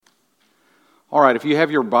All right, if you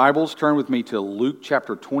have your Bibles, turn with me to Luke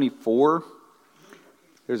chapter 24.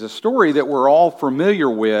 There's a story that we're all familiar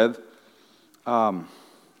with. We're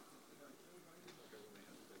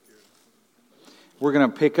going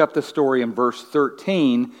to pick up the story in verse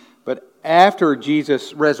 13, but after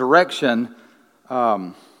Jesus' resurrection,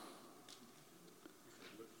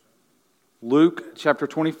 Luke chapter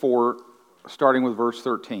 24, starting with verse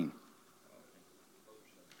 13.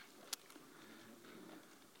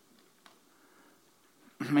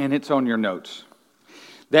 And it's on your notes.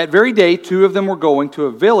 That very day, two of them were going to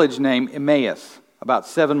a village named Emmaus, about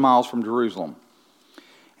 7 miles from Jerusalem.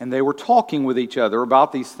 And they were talking with each other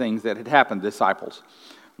about these things that had happened, disciples.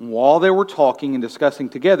 And while they were talking and discussing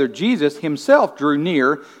together, Jesus himself drew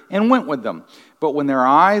near and went with them. But when their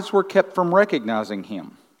eyes were kept from recognizing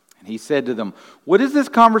him, and he said to them, "What is this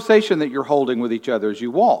conversation that you're holding with each other as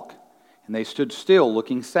you walk?" And they stood still,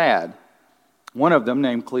 looking sad. One of them,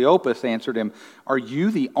 named Cleopas, answered him, "Are you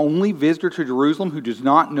the only visitor to Jerusalem who does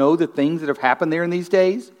not know the things that have happened there in these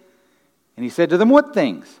days?" And he said to them, "What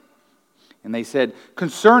things?" And they said,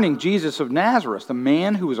 "Concerning Jesus of Nazareth, the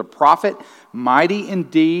man who was a prophet, mighty in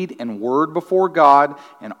deed and word before God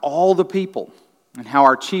and all the people, and how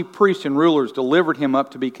our chief priests and rulers delivered him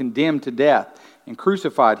up to be condemned to death and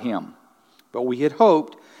crucified him. But we had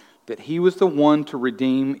hoped that he was the one to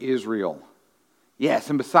redeem Israel. Yes,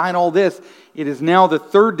 and beside all this, it is now the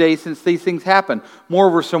third day since these things happened.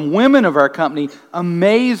 Moreover, some women of our company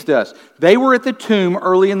amazed us. They were at the tomb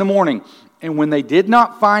early in the morning, and when they did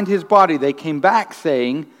not find his body, they came back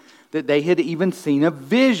saying that they had even seen a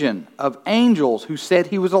vision of angels who said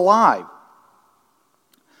he was alive.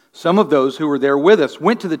 Some of those who were there with us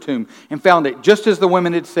went to the tomb and found it just as the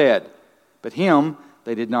women had said, but him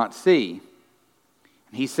they did not see.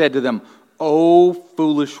 And he said to them, "O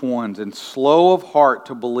foolish ones, and slow of heart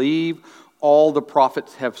to believe all the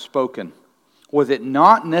prophets have spoken. Was it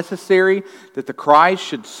not necessary that the Christ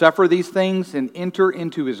should suffer these things and enter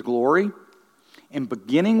into his glory? And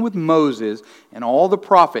beginning with Moses and all the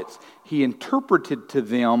prophets, he interpreted to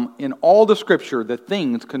them in all the Scripture the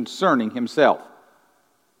things concerning himself."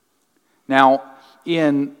 Now,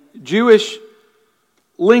 in Jewish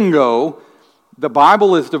lingo, the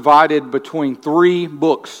Bible is divided between 3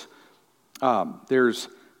 books. There's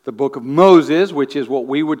the book of Moses, which is what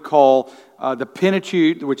we would call the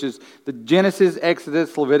Pentateuch, which is the Genesis,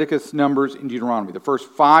 Exodus, Leviticus, Numbers, and Deuteronomy, the first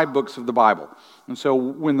 5 books of the Bible. And so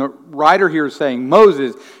when the writer here is saying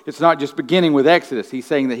Moses, it's not just beginning with Exodus. He's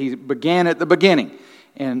saying that he began at the beginning.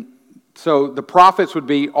 And so the prophets would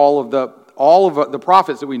be all of the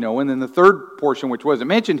prophets that we know. And then the third portion, which wasn't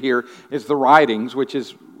mentioned here, is the writings, which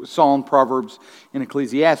is Psalm, Proverbs, and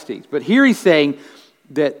Ecclesiastes. But here he's saying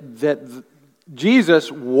that Jesus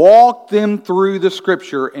walked them through the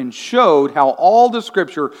Scripture and showed how all the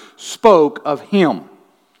Scripture spoke of him.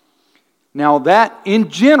 Now that, in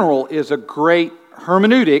general, is a great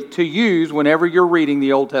hermeneutic to use whenever you're reading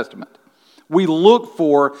the Old Testament. We look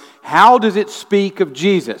for, how does it speak of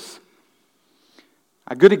Jesus?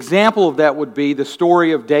 A good example of that would be the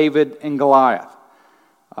story of David and Goliath.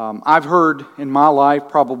 I've heard in my life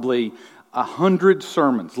probably 100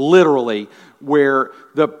 sermons, literally, where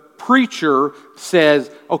the preacher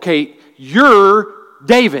says, "Okay, you're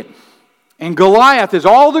David, and Goliath is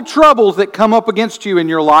all the troubles that come up against you in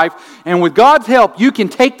your life, and with God's help, you can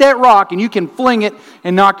take that rock and you can fling it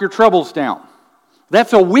and knock your troubles down."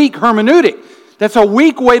 That's a weak hermeneutic. That's a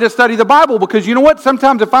weak way to study the Bible, because you know what?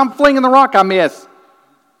 Sometimes if I'm flinging the rock, I miss.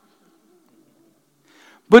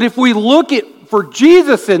 But if we look for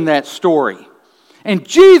Jesus in that story, and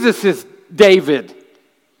Jesus is David,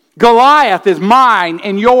 Goliath is mine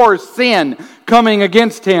and yours sin coming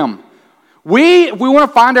against him. If we want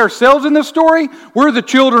to find ourselves in this story, we're the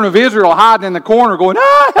children of Israel hiding in the corner going,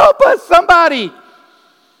 help us, somebody.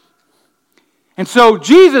 And so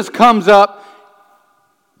Jesus comes up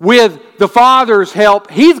with the Father's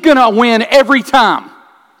help. He's going to win every time.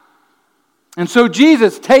 And so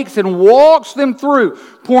Jesus takes and walks them through,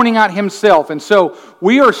 pointing out himself. And so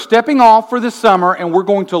we are stepping off for the summer, and we're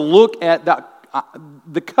going to look at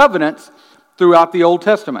the covenants throughout the Old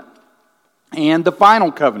Testament and the final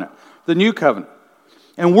covenant, the new covenant.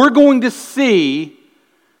 And we're going to see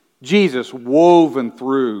Jesus woven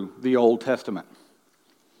through the Old Testament.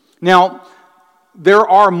 Now, there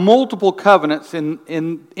are multiple covenants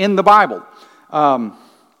in the Bible.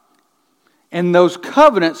 And those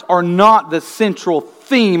covenants are not the central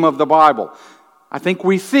theme of the Bible. I think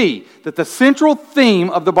we see that the central theme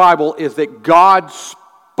of the Bible is that God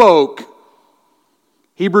spoke.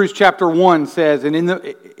 Hebrews chapter 1 says, and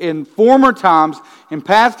in former times, in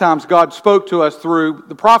past times, God spoke to us through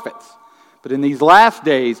the prophets. But in these last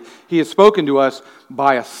days, He has spoken to us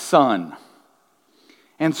by a Son.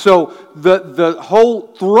 And so the whole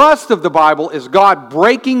thrust of the Bible is God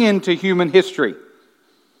breaking into human history.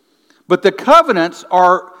 But the covenants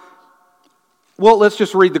are, well, let's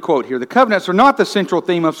just read the quote here. The covenants are not the central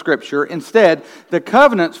theme of Scripture. Instead, the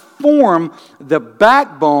covenants form the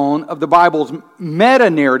backbone of the Bible's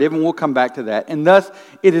meta-narrative, and we'll come back to that. And thus,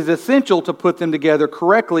 it is essential to put them together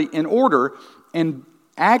correctly in order and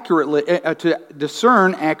accurately to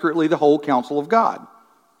discern accurately the whole counsel of God.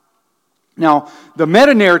 Now, the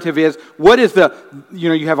meta-narrative is, what is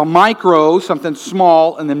you have a micro, something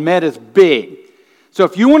small, and then meta is big. So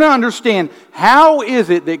if you want to understand how is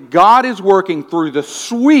it that God is working through the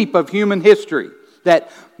sweep of human history, that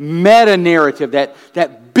meta-narrative,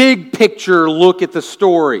 that big picture look at the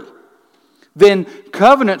story, then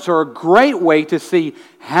covenants are a great way to see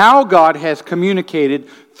how God has communicated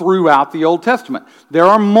throughout the Old Testament. There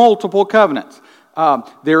are multiple covenants.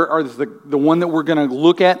 There are the one that we're going to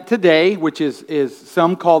look at today, which is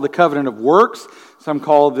some call the covenant of works, some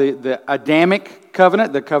call the Adamic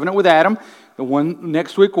covenant, the covenant with Adam. The one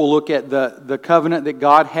next week we'll look at the covenant that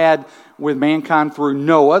God had with mankind through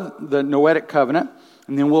Noah, the Noahic covenant,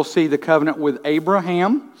 and then we'll see the covenant with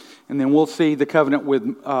Abraham, and then we'll see the covenant with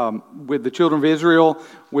the children of Israel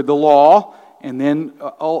with the law, and then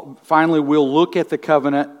finally we'll look at the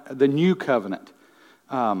covenant, the new covenant.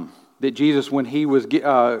 That Jesus, when He was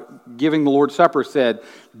giving the Lord's Supper, said,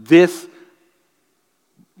 "This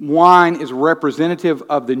wine is representative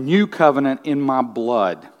of the new covenant in my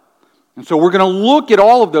blood." And so we're going to look at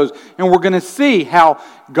all of those, and we're going to see how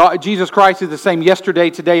Jesus Christ is the same yesterday,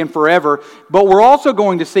 today, and forever. But we're also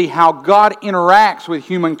going to see how God interacts with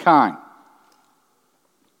humankind.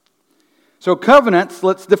 So covenants,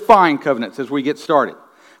 let's define covenants as we get started.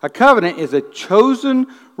 A covenant is a chosen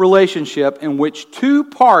relationship in which two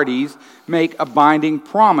parties make a binding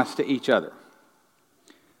promise to each other.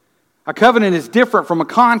 A covenant is different from a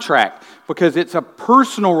contract because it's a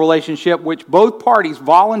personal relationship which both parties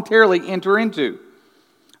voluntarily enter into.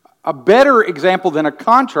 A better example than a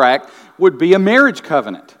contract would be a marriage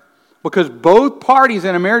covenant, because both parties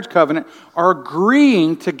in a marriage covenant are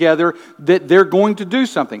agreeing together that they're going to do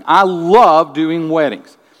something. I love doing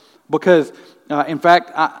weddings because in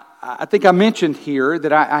fact, I think I mentioned here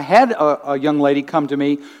that I had a young lady come to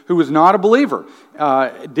me who was not a believer,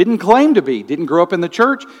 didn't claim to be, didn't grow up in the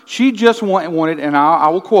church. She just wanted, and I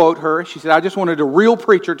will quote her, she said, "I just wanted a real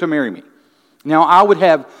preacher to marry me." Now,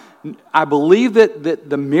 I believe that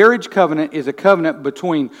the marriage covenant is a covenant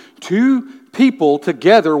between two people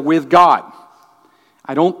together with God.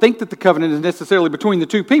 I don't think that the covenant is necessarily between the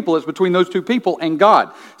two people. It's between those two people and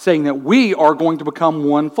God, saying that we are going to become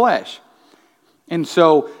one flesh. And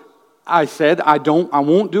so I said, I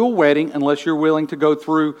won't do a wedding unless you're willing to go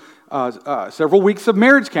through several weeks of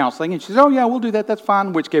marriage counseling. And she said, "Oh yeah, we'll do that. That's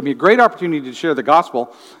fine," which gave me a great opportunity to share the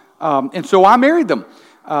gospel. And so I married them.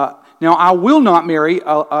 Now, I will not marry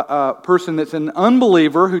a person that's an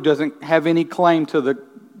unbeliever who doesn't have any claim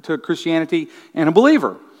to Christianity and a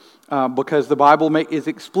believer, because the Bible is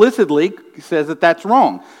explicitly says that that's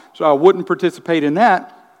wrong. So I wouldn't participate in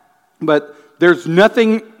that. But there's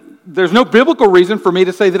no biblical reason for me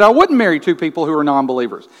to say that I wouldn't marry two people who are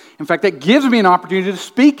non-believers. In fact, that gives me an opportunity to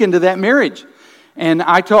speak into that marriage. And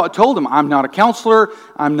I told them, I'm not a counselor,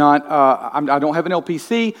 I don't have an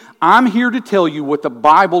LPC. I'm here to tell you what the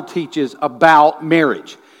Bible teaches about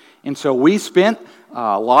marriage. And so we spent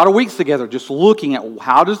a lot of weeks together just looking at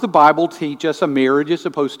how does the Bible teach us a marriage is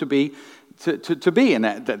supposed to be, to be, and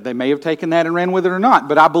that they may have taken that and ran with it or not.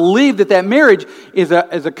 But I believe that marriage is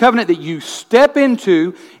a covenant that you step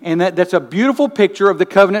into, and that's a beautiful picture of the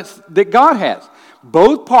covenants that God has.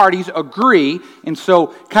 Both parties agree, and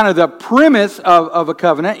so kind of the premise of a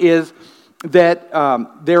covenant is that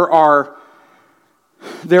there are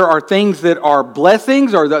things that are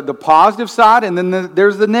blessings, or the positive side, and then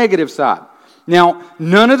there's the negative side. Now,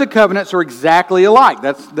 none of the covenants are exactly alike.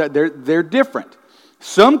 They're different.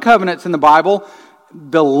 Some covenants in the Bible,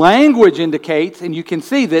 the language indicates, and you can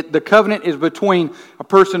see that the covenant is between a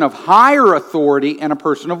person of higher authority and a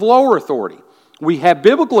person of lower authority. We have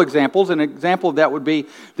biblical examples. An example of that would be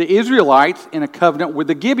the Israelites in a covenant with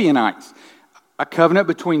the Gibeonites, a covenant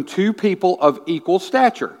between two people of equal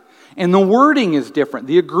stature. And the wording is different.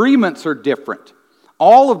 The agreements are different.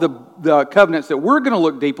 All of the covenants that we're going to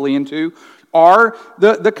look deeply into are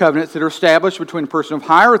the covenants that are established between a person of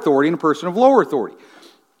higher authority and a person of lower authority.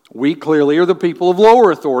 We clearly are the people of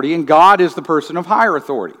lower authority, and God is the person of higher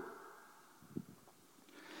authority.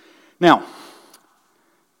 Now,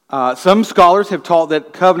 some scholars have taught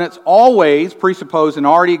that covenants always presuppose an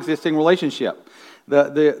already existing relationship.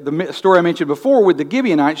 The story I mentioned before with the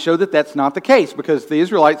Gibeonites showed that that's not the case, because the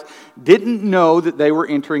Israelites didn't know that they were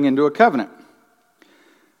entering into a covenant.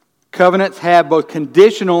 Covenants have both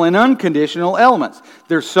conditional and unconditional elements.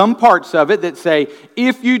 There's some parts of it that say,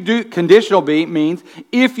 if you do, conditional means,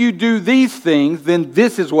 if you do these things, then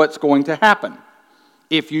this is what's going to happen.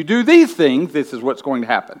 If you do these things, this is what's going to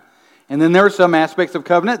happen. And then there are some aspects of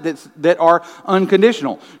covenant that are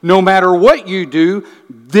unconditional. No matter what you do,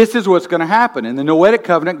 this is what's going to happen. In the Noahic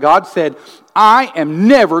covenant, God said, I am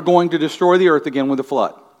never going to destroy the earth again with a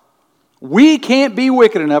flood. We can't be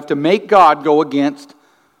wicked enough to make God go against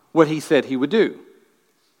what He said He would do.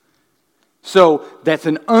 So that's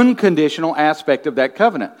an unconditional aspect of that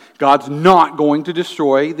covenant. God's not going to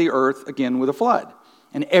destroy the earth again with a flood.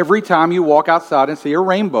 And every time you walk outside and see a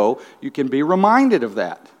rainbow, you can be reminded of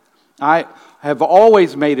that. I have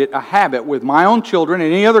always made it a habit with my own children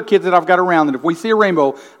and any other kids that I've got around that if we see a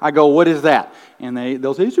rainbow, I go, what is that? And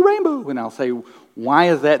they'll say, it's a rainbow. And I'll say, why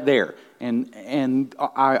is that there? And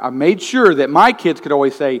I made sure that my kids could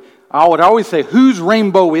always say, I would always say, whose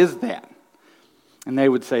rainbow is that? And they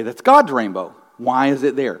would say, that's God's rainbow. Why is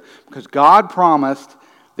it there? Because God promised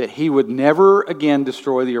that He would never again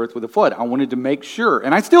destroy the earth with a flood. I wanted to make sure,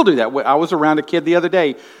 and I still do that. I was around a kid the other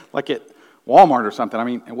day, like at Walmart or something. I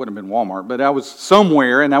mean, it wouldn't have been Walmart, but I was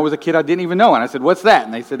somewhere, and that was a kid I didn't even know. And I said, what's that?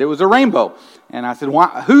 And they said, it was a rainbow. And I said,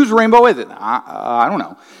 whose rainbow is it? I don't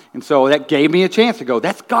know. And so that gave me a chance to go,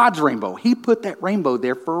 that's God's rainbow. He put that rainbow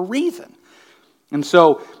there for a reason. And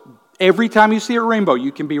so every time you see a rainbow,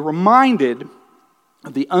 you can be reminded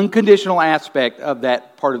of the unconditional aspect of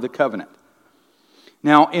that part of the covenant.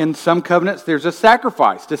 Now, in some covenants, there's a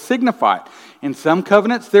sacrifice to signify it. In some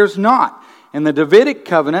covenants, there's not. In the Davidic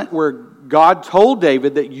covenant, where God told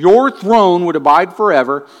David that your throne would abide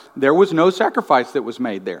forever, there was no sacrifice that was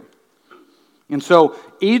made there. And so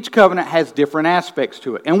each covenant has different aspects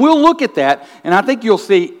to it. And we'll look at that, and I think you'll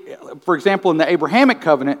see, for example, in the Abrahamic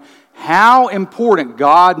covenant, how important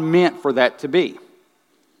God meant for that to be.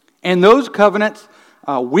 And those covenants,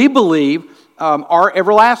 we believe, are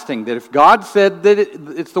everlasting. That if God said that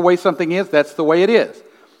it's the way something is, that's the way it is.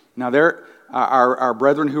 Now, our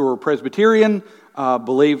brethren who are Presbyterian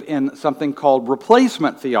believe in something called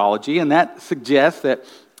replacement theology, and that suggests that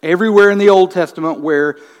everywhere in the Old Testament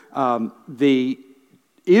where a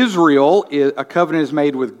covenant is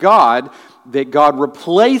made with God, that God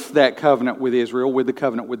replaced that covenant with Israel with the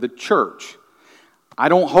covenant with the church. I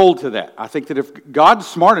don't hold to that. I think that if God's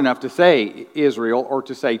smart enough to say Israel or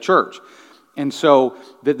to say church, and so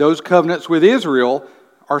that those covenants with Israel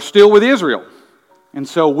are still with Israel. And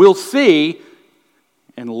so we'll see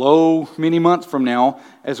in many months from now,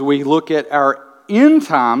 as we look at our end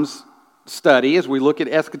times study, as we look at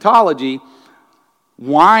eschatology,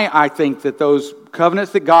 why I think that those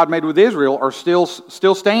covenants that God made with Israel are still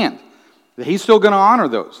stand. That He's still going to honor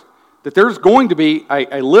those. That there's going to be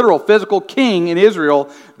a literal physical king in Israel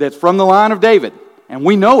that's from the line of David. And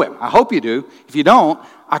we know him. I hope you do. If you don't,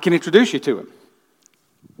 I can introduce you to him.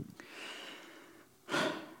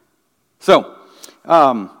 So,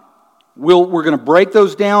 we're going to break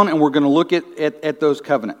those down, and we're going to look at those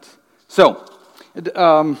covenants. So,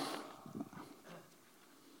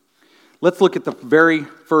 let's look at the very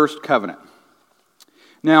first covenant.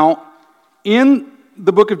 Now, in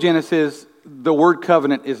the book of Genesis, the word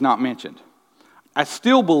covenant is not mentioned. I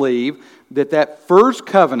still believe that first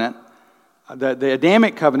covenant, the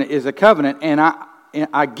Adamic covenant, is a covenant, and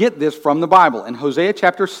I get this from the Bible. In Hosea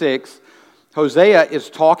chapter 6, Hosea is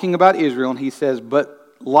talking about Israel, and he says,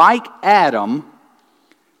 but like Adam,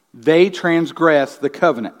 they transgressed the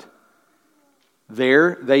covenant.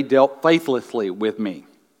 There they dealt faithlessly with me.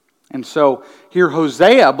 And so here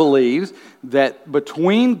Hosea believes that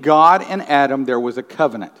between God and Adam there was a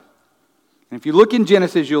covenant. And if you look in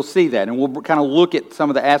Genesis, you'll see that, and we'll kind of look at some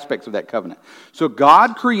of the aspects of that covenant. So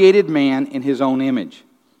God created man in His own image.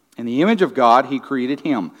 In the image of God, He created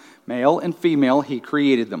him. Male and female, He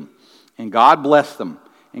created them. And God blessed them.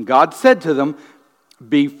 And God said to them,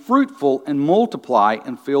 be fruitful and multiply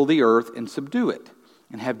and fill the earth and subdue it,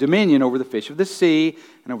 and have dominion over the fish of the sea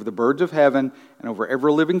and over the birds of heaven and over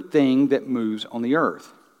every living thing that moves on the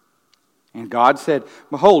earth. And God said,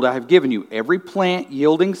 behold, I have given you every plant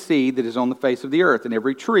yielding seed that is on the face of the earth, and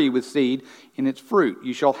every tree with seed in its fruit.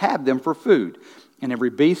 You shall have them for food. And every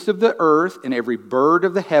beast of the earth, and every bird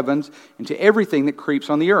of the heavens, and to everything that creeps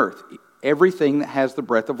on the earth, everything that has the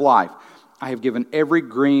breath of life, I have given every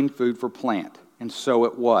green food for plant. And so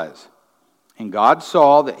it was. And God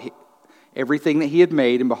saw that everything that He had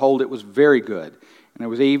made, and behold, it was very good. And there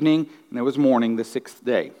was evening, and there was morning, the sixth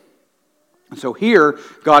day. And so here,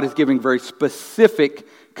 God is giving very specific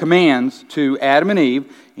commands to Adam and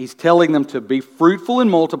Eve. He's telling them to be fruitful and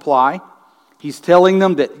multiply. He's telling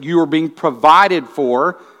them that you are being provided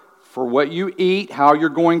for what you eat, how you're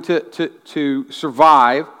going to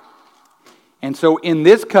survive. And so in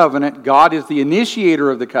this covenant, God is the initiator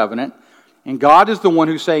of the covenant, and God is the one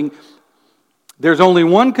who's saying, there's only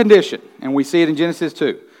one condition, and we see it in Genesis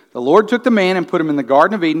 2. The Lord took the man and put him in the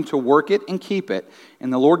Garden of Eden to work it and keep it.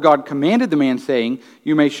 And the Lord God commanded the man, saying,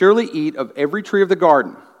 you may surely eat of every tree of the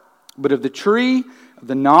garden, but of the tree of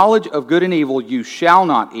the knowledge of good and evil you shall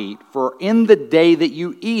not eat, for in the day that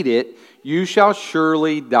you eat it, you shall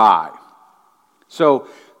surely die. So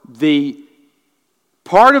the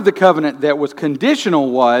part of the covenant that was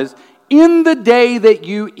conditional was, in the day that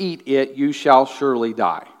you eat it, you shall surely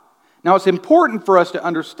die. Now it's important for us to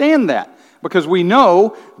understand that, because we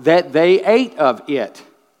know that they ate of it.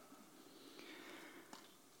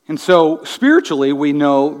 And so spiritually we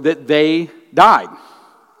know that they died.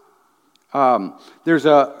 There's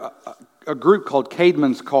a group called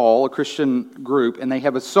Caedmon's Call, a Christian group, and they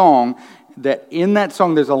have a song that in that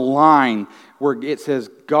song there's a line where it says,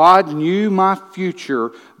 God knew my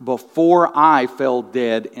future before I fell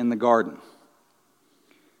dead in the garden.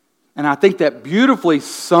 And I think that beautifully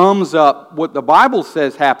sums up what the Bible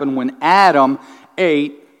says happened when Adam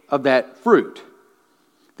ate of that fruit.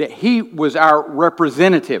 That he was our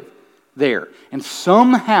representative there. And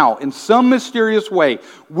somehow, in some mysterious way,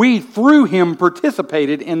 we, through him,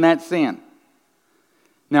 participated in that sin.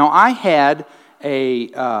 Now, I had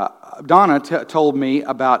Donna told me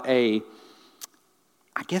about I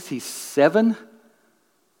guess he's 7.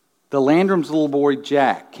 The Landrum's little boy,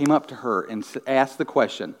 Jack, came up to her and asked the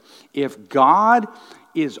question, if God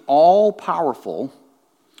is all-powerful,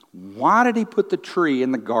 why did he put the tree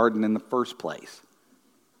in the garden in the first place?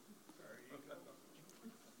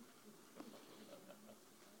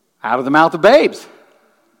 Out of the mouth of babes.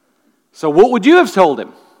 So what would you have told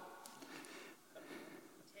him?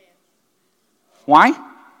 Why? I think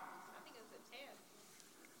it's a test.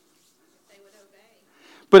 If they would obey.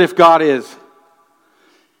 But if God is...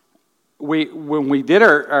 When we did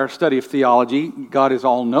our study of theology, God is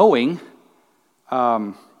all-knowing,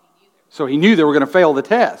 so he knew they were going to fail the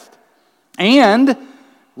test. And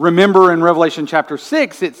remember in Revelation chapter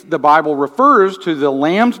 6, the Bible refers to the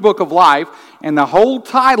Lamb's Book of Life, and the whole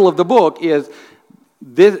title of the book is,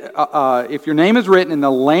 if your name is written in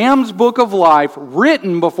the Lamb's Book of Life,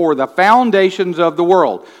 written before the foundations of the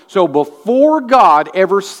world. So before God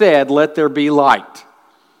ever said, let there be light,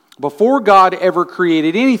 before God ever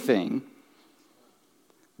created anything,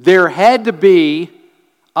 there had to be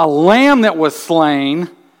a lamb that was slain,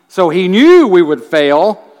 so he knew we would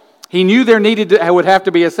fail. He knew there would have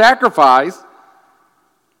to be a sacrifice.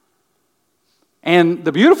 And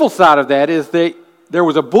the beautiful side of that is that there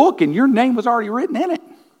was a book and your name was already written in it.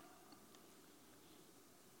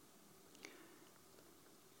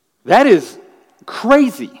 That is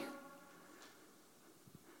crazy.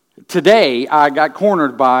 Today, I got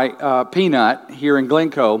cornered by Peanut here in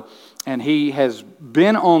Glencoe, and he has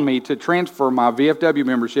been on me to transfer my VFW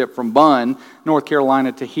membership from Bunn, North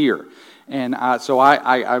Carolina, to here. And so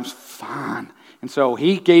I was fine. And so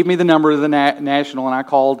he gave me the number of the national, and I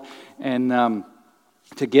called and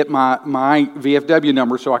to get my VFW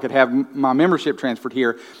number so I could have my membership transferred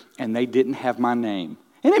here, and they didn't have my name.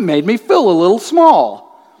 And it made me feel a little small.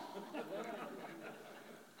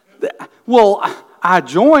 Well, I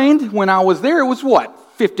joined when I was there. It was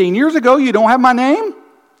 15 years ago? You don't have my name?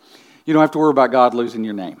 You don't have to worry about God losing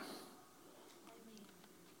your name.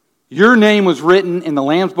 Your name was written in the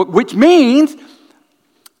Lamb's Book, which means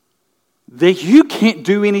that you can't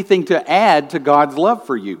do anything to add to God's love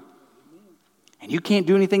for you. And you can't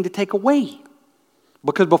do anything to take away.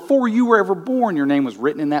 Because before you were ever born, your name was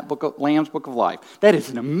written in that book, Lamb's Book of Life. That is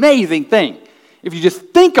an amazing thing. If you just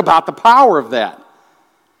think about the power of that.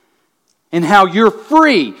 And how you're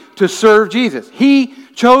free to serve Jesus. He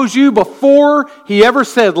chose you before he ever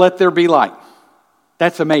said, let there be light.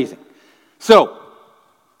 That's amazing. So,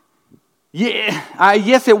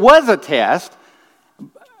 yes, it was a test,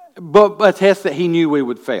 but a test that he knew we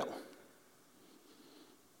would fail.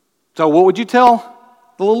 So what would you tell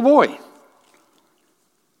the little boy?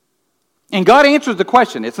 And God answers the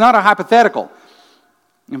question. It's not a hypothetical.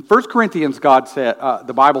 In 1 Corinthians,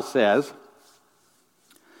 the Bible says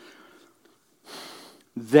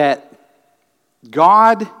that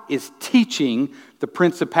God is teaching the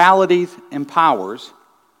principalities and powers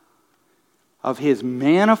of his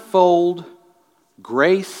manifold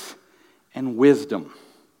grace and wisdom.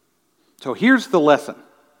 So here's the lesson.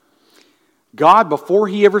 God, before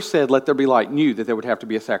he ever said, let there be light, knew that there would have to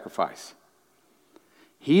be a sacrifice.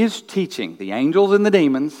 He is teaching the angels and the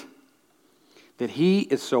demons that he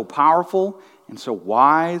is so powerful and so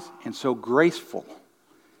wise and so graceful,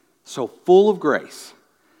 so full of grace,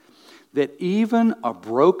 that even a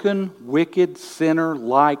broken, wicked sinner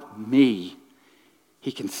like me,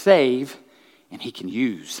 he can save and he can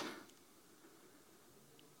use.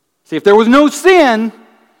 See, if there was no sin,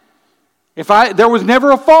 there was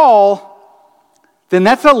never a fall, then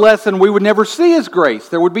that's a lesson we would never see as grace.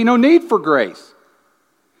 There would be no need for grace.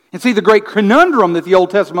 And see, the great conundrum that the Old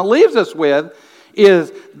Testament leaves us with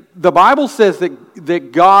is the Bible says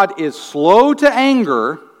that God is slow to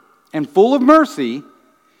anger and full of mercy,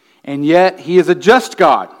 and yet he is a just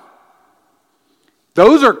God.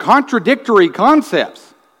 Those are contradictory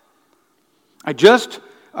concepts. I just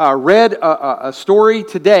read a story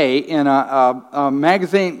today in a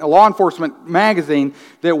magazine, a law enforcement magazine,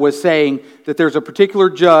 that was saying that there's a particular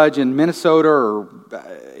judge in Minnesota, or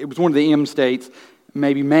it was one of the M states,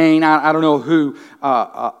 maybe Maine, I don't know who,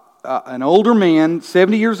 an older man,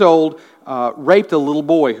 70 years old, raped a little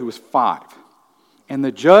boy who was 5. And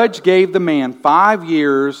the judge gave the man 5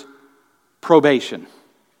 years probation.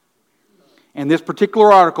 And this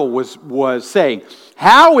particular article was saying,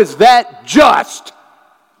 how is that just?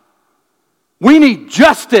 We need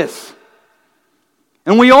justice.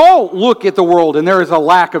 And we all look at the world and there is a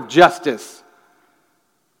lack of justice.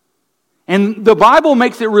 And the Bible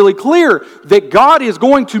makes it really clear that God is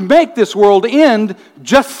going to make this world end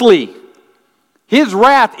justly. His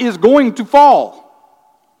wrath is going to fall.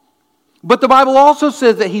 But the Bible also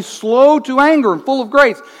says that he's slow to anger and full of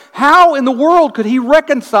grace. How in the world could he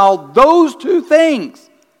reconcile those two things?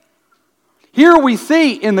 Here we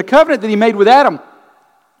see in the covenant that he made with Adam,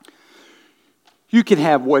 you can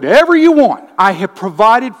have whatever you want. I have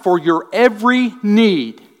provided for your every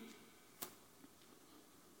need.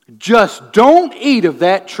 Just don't eat of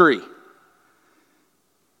that tree.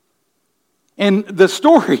 And the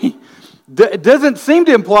story doesn't seem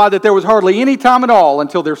to imply that there was hardly any time at all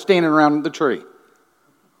until they're standing around the tree.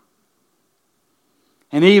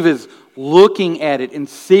 And Eve is looking at it and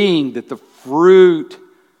seeing that the fruit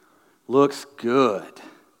looks good.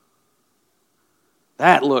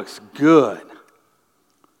 That looks good.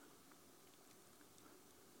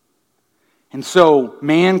 And so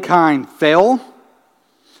mankind fell.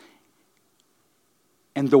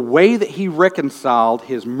 And the way that he reconciled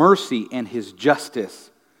his mercy and his justice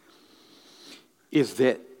is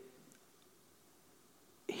that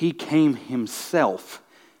he came himself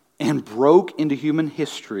and broke into human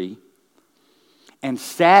history and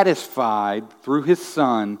satisfied through his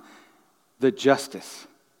Son the justice.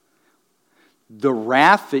 The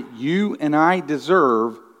wrath that you and I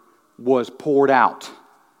deserve was poured out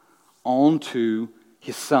onto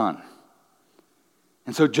his Son.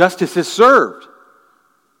 And so justice is served.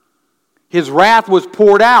 His wrath was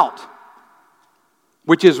poured out,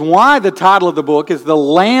 which is why the title of the book is The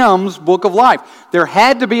Lamb's Book of Life. There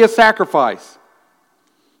had to be a sacrifice.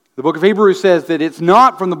 The book of Hebrews says that it's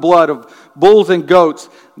not from the blood of bulls and goats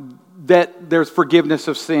that there's forgiveness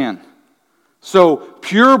of sin. So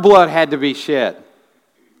pure blood had to be shed.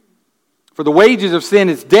 For the wages of sin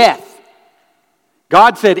is death.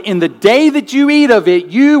 God said, in the day that you eat of it,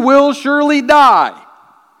 you will surely die.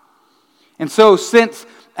 And so since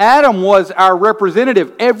Adam was our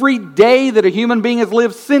representative, every day that a human being has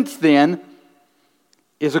lived since then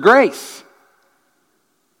is a grace.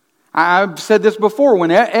 I've said this before.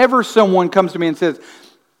 Whenever someone comes to me and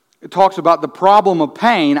talks about the problem of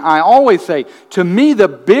pain, I always say, to me the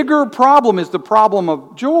bigger problem is the problem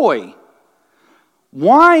of joy.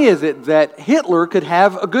 Why is it that Hitler could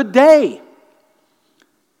have a good day?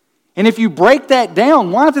 And if you break that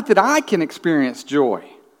down, why is it that I can experience joy?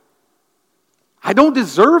 I don't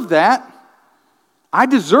deserve that. I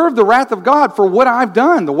deserve the wrath of God for what I've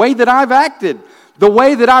done, the way that I've acted, the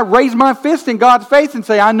way that I raise my fist in God's face and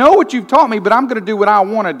say, I know what you've taught me, but I'm going to do what I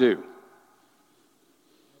want to do.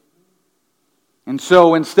 And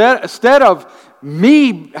so instead of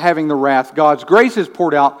me having the wrath, God's grace is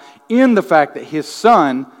poured out in the fact that his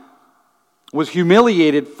Son was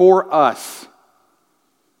humiliated for us,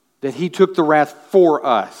 that he took the wrath for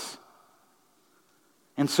us.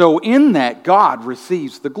 And so in that, God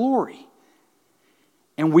receives the glory.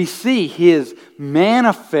 And we see his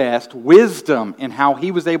manifest wisdom in how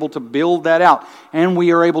he was able to build that out. And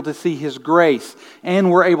we are able to see his grace.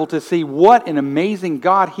 And we're able to see what an amazing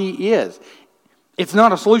God he is. It's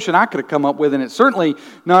not a solution I could have come up with, and it's certainly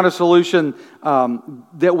not a solution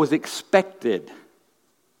that was expected.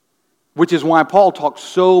 Which is why Paul talks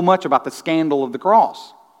so much about the scandal of the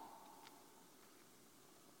cross.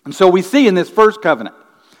 And so we see in this first covenant,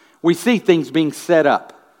 we see things being set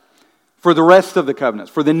up. for the rest of the covenants,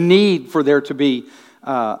 for the need for there to be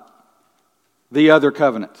the other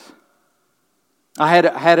covenants. I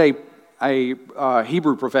had a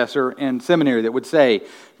Hebrew professor in seminary that would say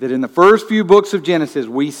that in the first few books of Genesis,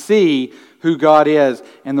 we see who God is,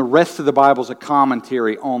 and the rest of the Bible is a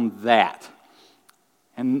commentary on that.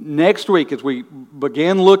 And next week, as we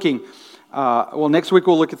begin looking, next week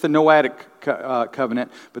we'll look at the Noahic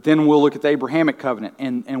covenant, but then we'll look at the Abrahamic covenant,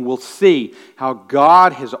 and we'll see how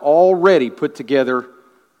God has already put together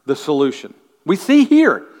the solution. We see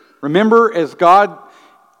here, remember, as God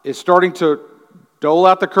is starting to dole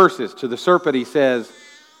out the curses to the serpent, he says,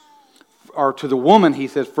 or to the woman, he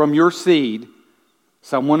says, from your seed,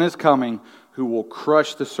 someone is coming who will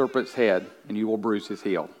crush the serpent's head, and you will bruise his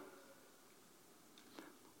heel.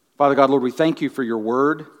 Father God, Lord, we thank you for your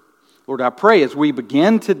word. Lord, I pray as we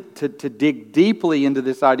begin to dig deeply into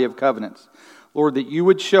this idea of covenants, Lord, that you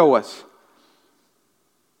would show us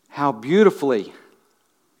how beautifully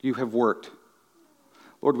you have worked.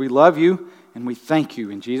 Lord, we love you and we thank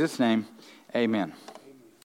you. In Jesus' name, amen.